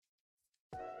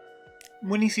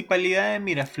Municipalidad de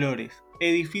Miraflores,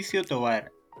 Edificio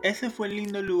Tovar. Ese fue el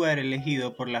lindo lugar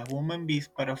elegido por las WomenBiz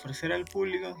para ofrecer al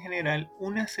público en general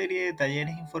una serie de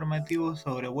talleres informativos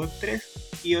sobre Web3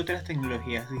 y otras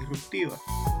tecnologías disruptivas.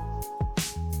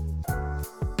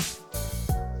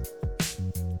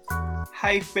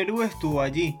 Hive Perú estuvo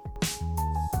allí.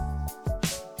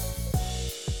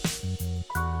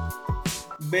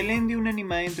 Belén dio una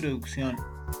animada introducción.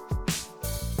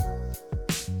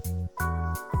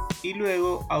 Y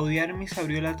luego Audiarmis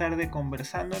abrió la tarde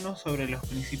conversándonos sobre los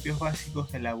principios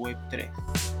básicos de la Web3.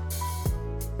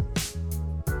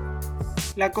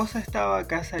 La cosa estaba a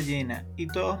casa llena y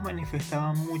todos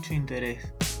manifestaban mucho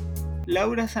interés.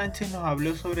 Laura Sánchez nos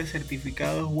habló sobre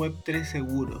certificados Web3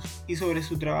 seguros y sobre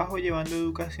su trabajo llevando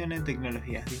educación en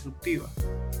tecnologías disruptivas.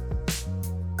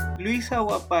 Luisa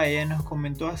Guapaya nos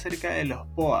comentó acerca de los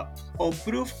POAPs o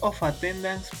Proof of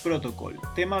Attendance Protocol,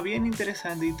 tema bien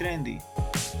interesante y trendy.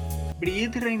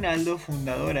 Brigitte Reinaldo,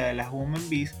 fundadora de las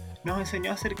WomenBiz, nos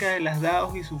enseñó acerca de las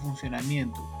DAOs y su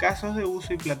funcionamiento, casos de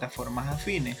uso y plataformas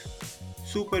afines.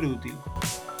 Súper útil.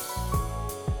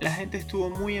 La gente estuvo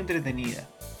muy entretenida.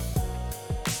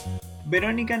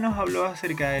 Verónica nos habló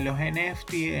acerca de los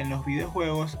NFT en los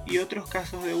videojuegos y otros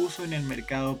casos de uso en el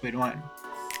mercado peruano.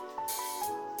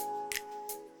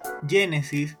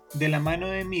 Genesis, de la mano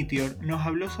de Meteor, nos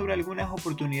habló sobre algunas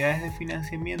oportunidades de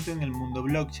financiamiento en el mundo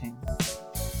blockchain.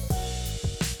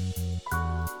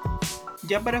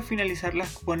 Ya para finalizar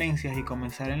las ponencias y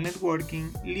comenzar el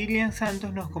networking, Lilian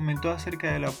Santos nos comentó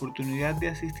acerca de la oportunidad de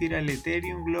asistir al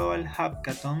Ethereum Global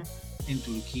Hackathon en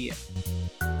Turquía.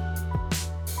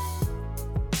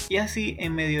 Y así,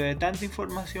 en medio de tanta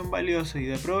información valiosa y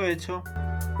de provecho,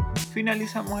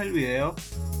 finalizamos el video.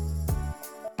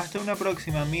 Hasta una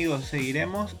próxima, amigos,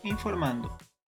 seguiremos informando.